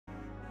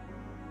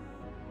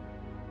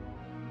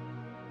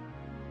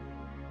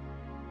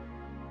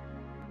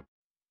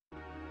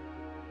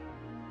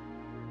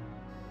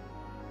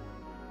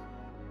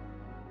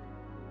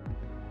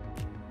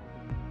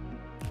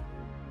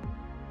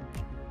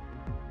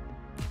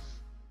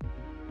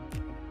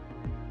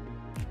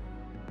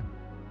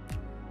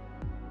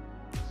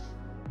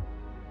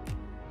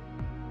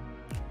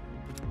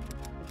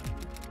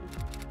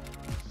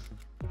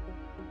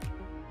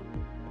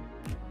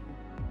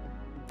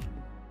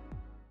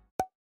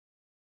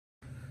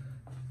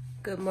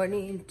Good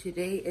morning.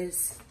 Today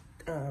is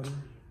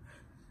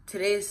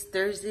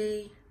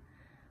Thursday,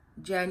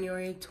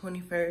 January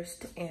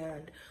 21st,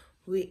 and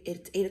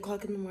it's 8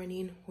 o'clock in the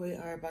morning. We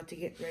are about to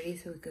get ready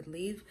so we could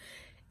leave,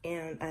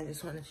 and I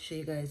just wanted to show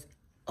you guys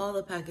all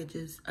the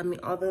packages. I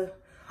mean, all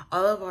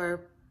of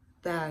our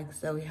bags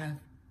that we have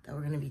that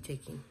we're gonna be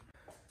taking.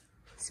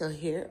 So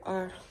here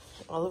are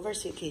all of our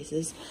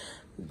suitcases.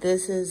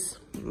 This is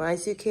my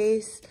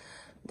suitcase.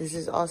 This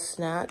is all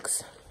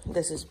snacks.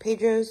 This is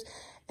Pedro's.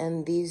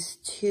 And these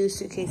two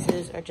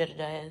suitcases are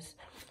Jedediah's,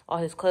 all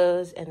his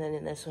clothes. And then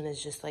in this one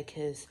is just like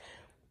his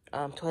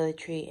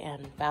toiletry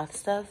and bath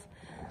stuff.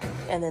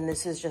 And then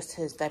this is just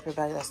his diaper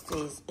bag that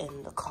stays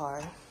in the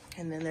car.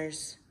 And then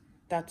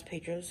that's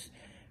Pedro's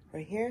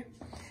right here.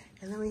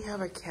 And then we have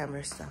our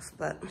camera stuff.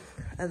 But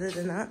other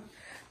than that,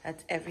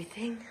 that's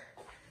everything.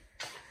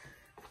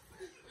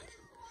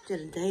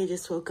 Jedediah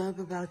just woke up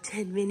about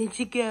 10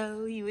 minutes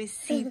ago. He was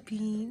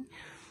sleeping.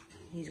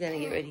 I'm gonna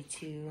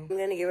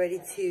get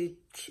ready to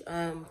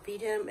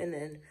feed him and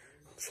then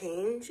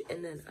change,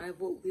 and then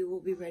we will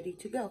be ready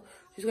to go.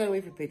 Just gotta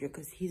wait for Pedro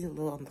because he's a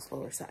little on the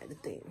slower side of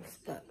things.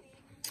 But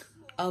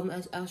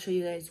I'll show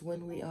you guys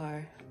when we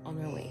are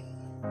on our way.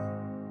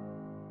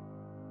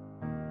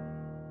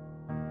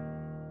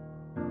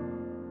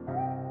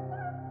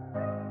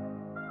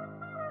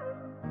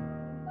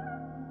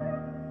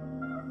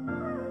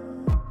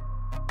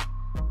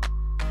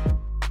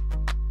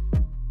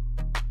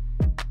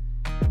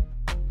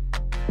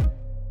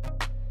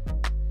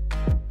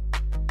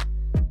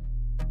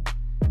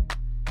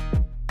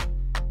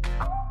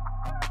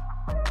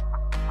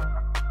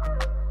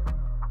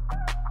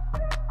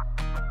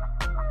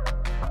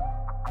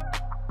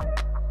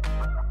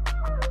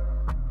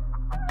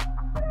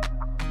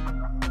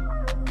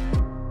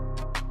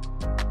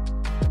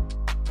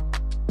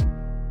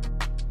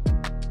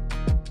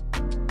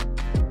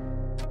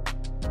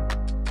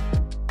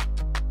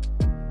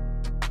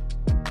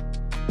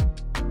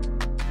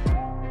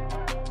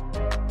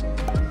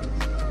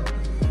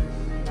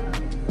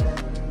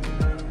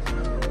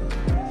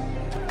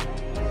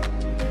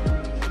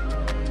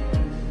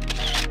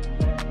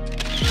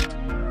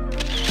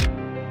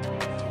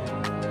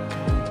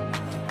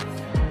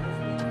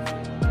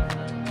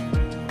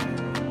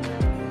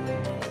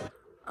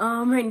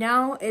 Right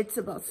now it's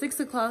about 6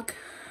 o'clock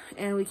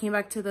and we came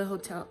back to the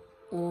hotel.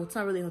 Well, it's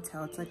not really a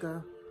hotel, it's like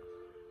I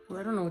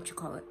don't know what you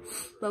call it,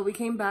 but we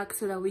came back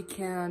so that we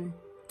can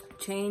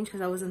change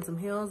because I was in some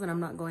heels and I'm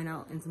not going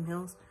out in some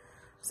heels.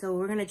 So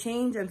we're gonna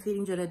change. I'm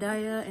feeding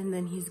Jedediah, and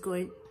then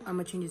I'm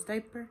gonna change his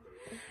diaper,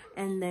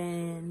 and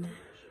then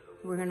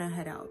we're gonna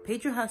head out.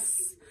 Pedro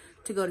has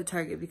to go to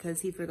Target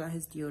because he forgot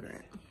his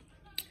deodorant,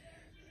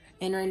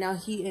 and right now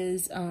he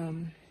is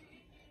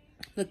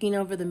looking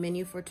over the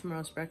menu for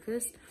tomorrow's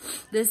breakfast.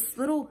 This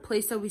little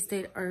place that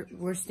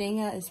we're staying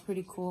at is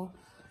pretty cool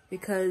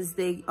because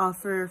they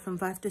offer from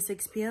 5 to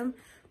 6 p.m.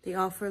 They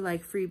offer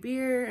like free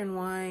beer and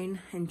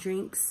wine and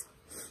drinks,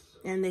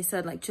 and they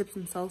said like chips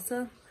and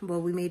salsa.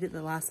 Well, we made it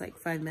the last like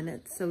 5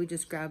 minutes, so we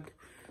just grabbed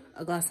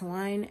a glass of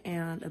wine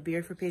and a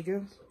beer for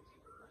Pedro.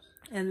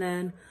 And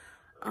then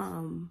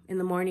in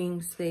the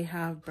mornings they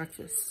have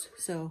breakfast,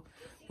 so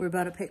we're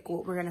about to pick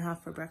what we're gonna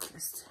have for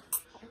breakfast.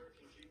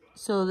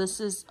 So this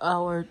is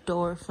our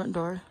front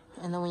door,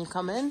 and then when you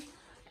come in,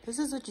 this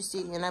is what you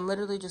see. And I'm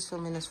literally just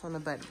filming this from the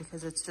bed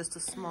because it's just a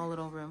small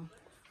little room.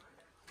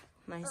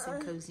 Nice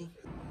and cozy.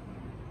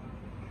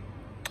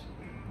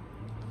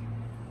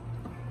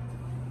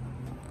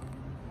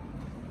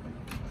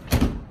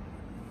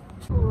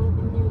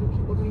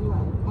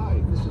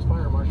 Hi, this is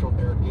Fire Marshal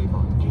Eric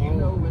Avon. Do you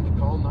know when to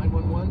call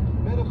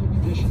 911? Medical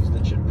conditions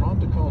that should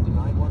prompt a call to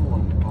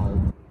 911 are...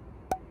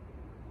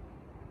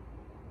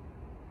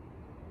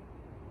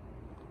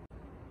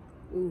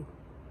 Ooh,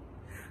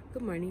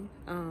 good morning.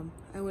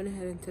 I went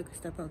ahead and took a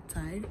step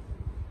outside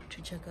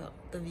to check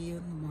out the view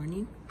in the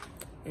morning.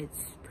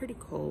 It's pretty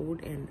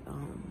cold and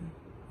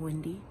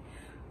windy,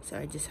 so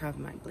I just have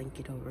my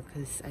blanket over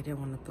because I didn't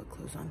want to put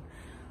clothes on.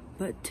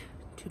 But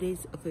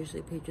today's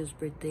officially Pedro's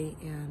birthday,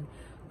 and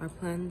our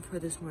plan for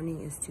this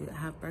morning is to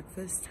have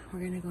breakfast. We're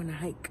gonna go on a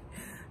hike,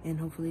 and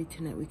hopefully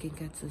tonight we can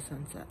catch the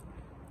sunset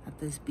at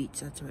this beach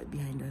that's right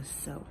behind us.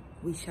 So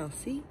we shall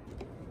see.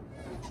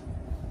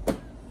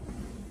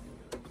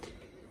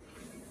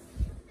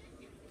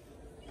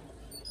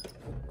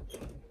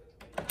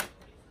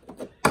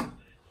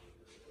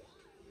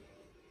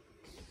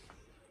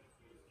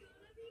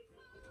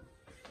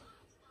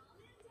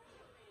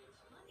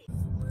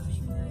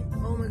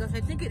 Oh my gosh,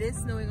 I think it is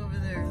snowing over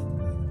there.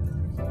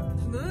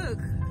 Look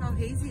how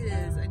hazy it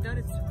is. I thought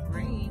it's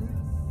rain.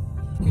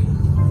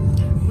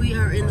 We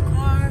are in the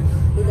car.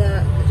 We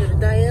got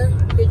Jedediah,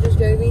 Pedro's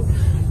driving,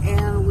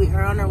 and we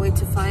are on our way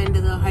to find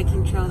the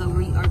hiking trail that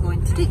we are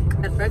going to take.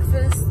 At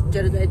breakfast,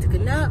 Jedediah took a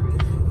nap.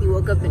 He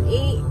woke up and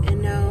ate,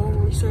 and now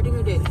we're starting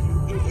our day.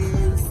 It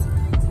is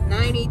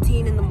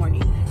 9:18 in the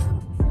morning.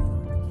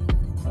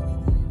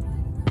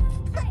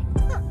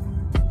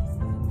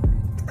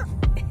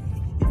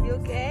 Is he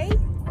okay?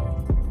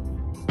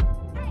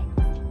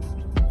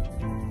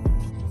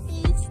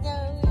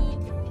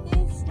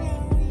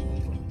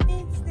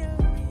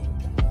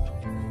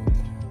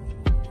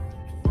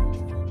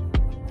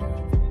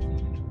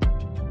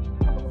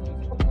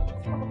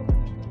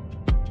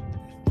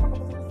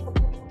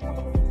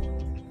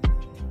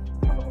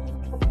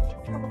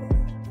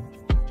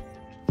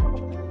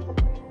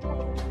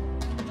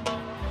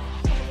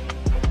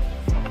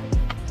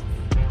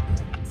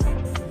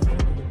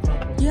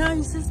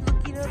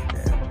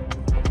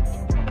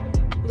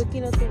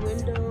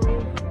 window.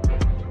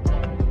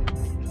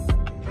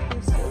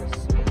 He's so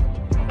sweet.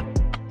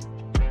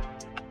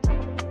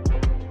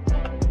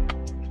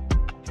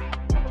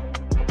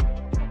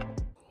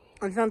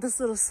 I found this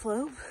little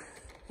slope.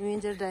 Me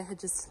and Jedediah had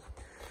just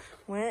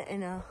went,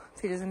 and now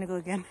Peter's gonna go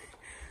again.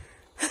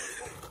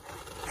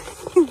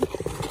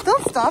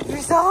 Don't stop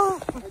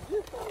yourself.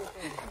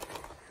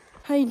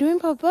 How you doing,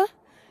 Papa?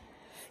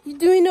 You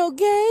doing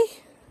okay?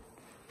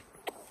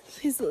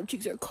 His little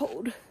cheeks are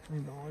cold.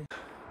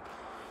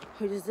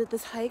 We just did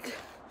this hike.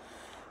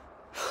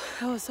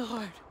 That was so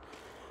hard.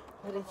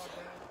 But it's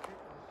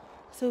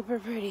super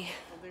pretty.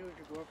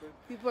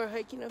 People are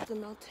hiking up the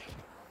mountain.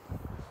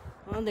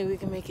 I don't think we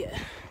can make it.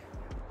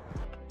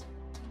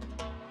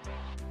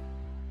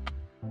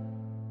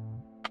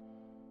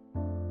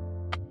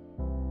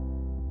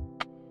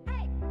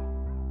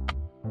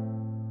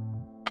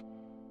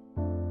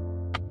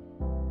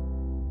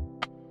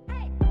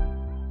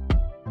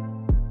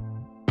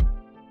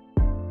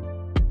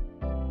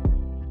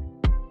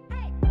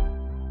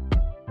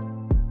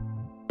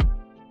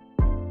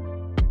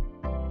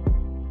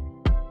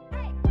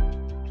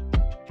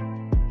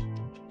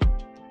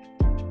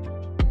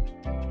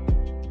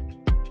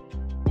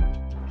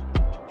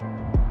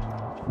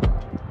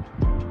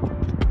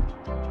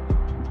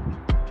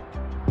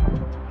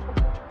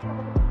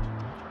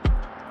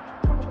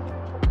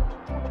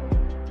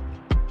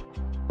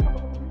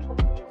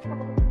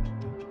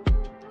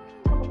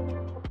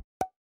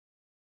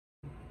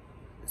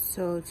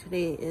 So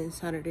today is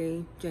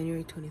Saturday,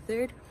 January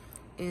 23rd,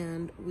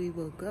 and we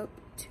woke up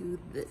to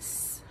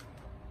this.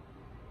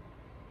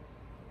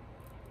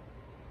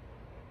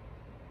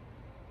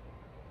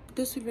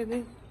 Go sweet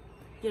baby.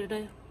 Get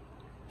it.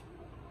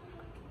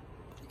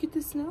 Look at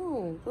the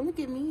snow. Don't look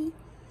at me.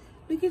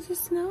 Look at the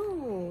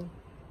snow.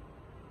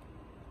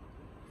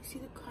 You see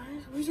the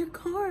cars? Where's your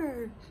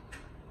car?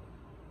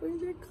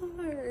 Where's your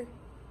car?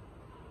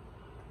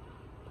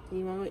 Hey,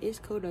 mama, it's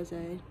cold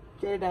outside.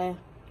 Jedediah,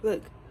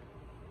 look.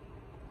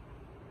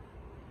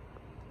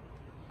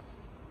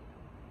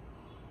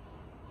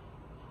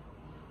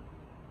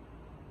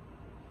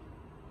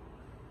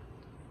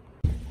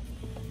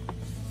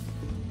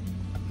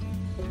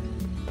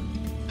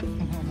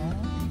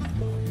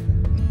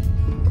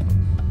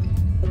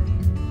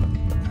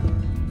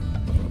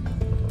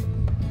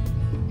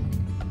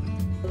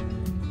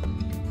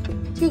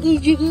 Chicky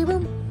chicky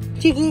boom,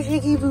 chicky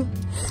chicky boom,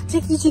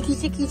 chicky chicky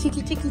chicky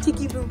chicky chicky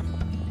chicky boom.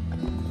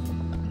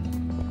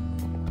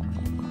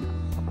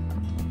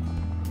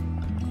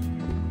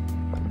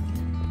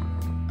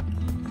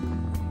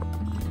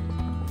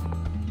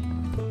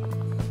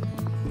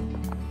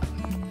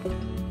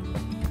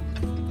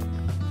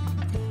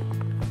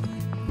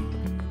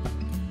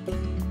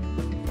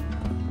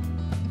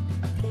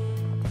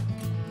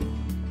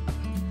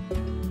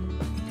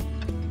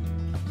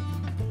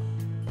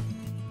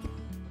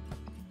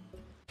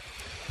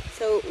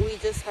 So we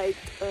just hiked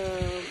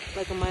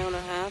like a mile and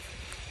a half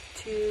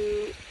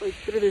to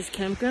through this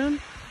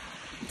campground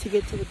to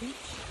get to the beach,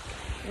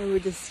 and we're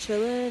just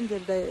chilling.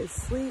 Jedediah is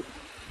asleep,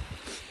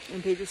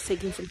 and Pedro's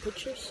taking some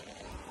pictures.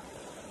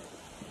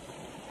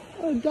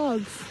 Oh,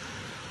 dogs!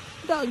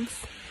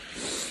 Dogs!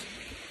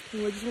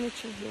 And we're just gonna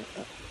chill here.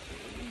 Oh.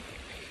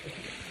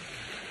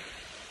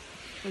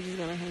 We're just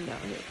gonna hang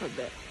out here for a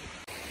bit.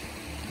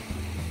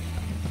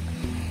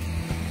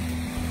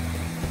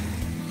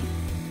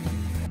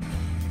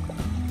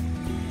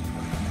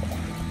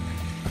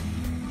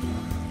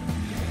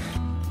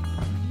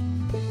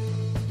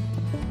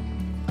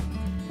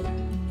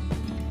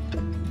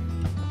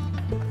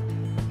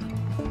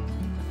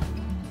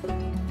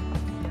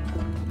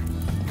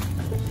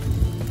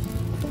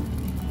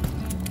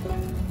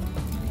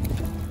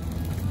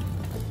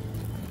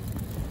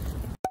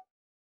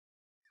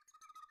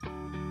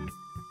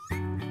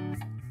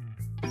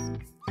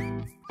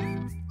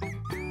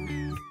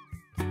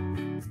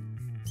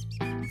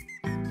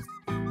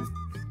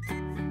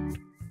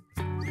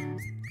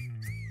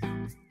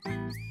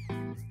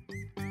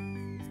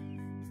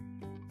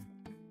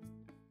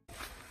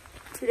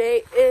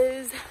 Today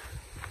is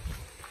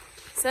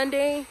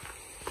Sunday,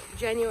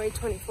 January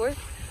 24th.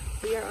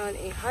 We are on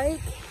a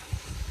hike.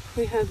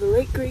 We have the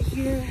lake right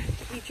here,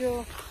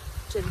 Pedro,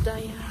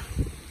 Jedediah,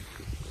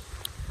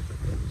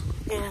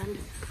 and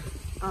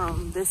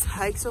this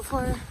hike so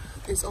far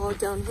is all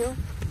downhill,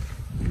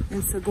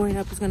 and so going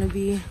up is going to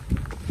be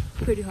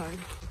pretty hard.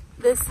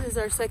 This is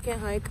our second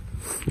hike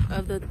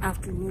of the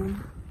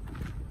afternoon.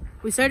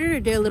 We started our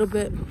day a little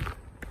bit.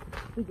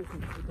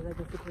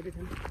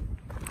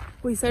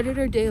 We started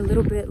our day a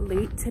little bit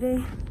late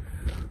today.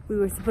 We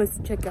were supposed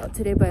to check out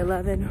today by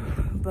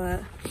 11,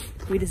 but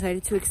we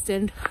decided to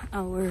extend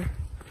our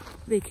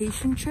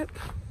vacation trip.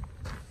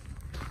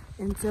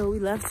 And so we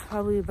left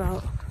probably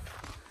about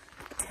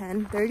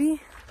 10:30,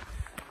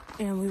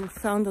 and we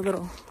found a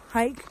little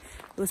hike.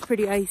 It was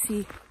pretty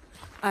icy.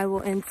 I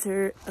will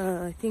insert,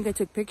 I think I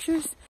took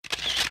pictures.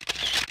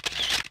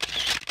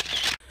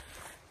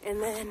 And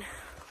then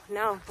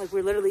now, like,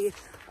 we're literally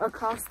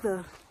across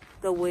the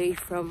way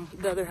from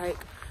the other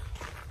hike,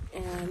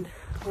 and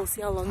We'll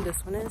see how long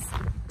this one is.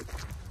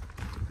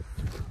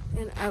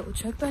 And I will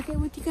check back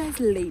in with you guys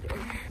later.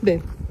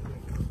 Babe.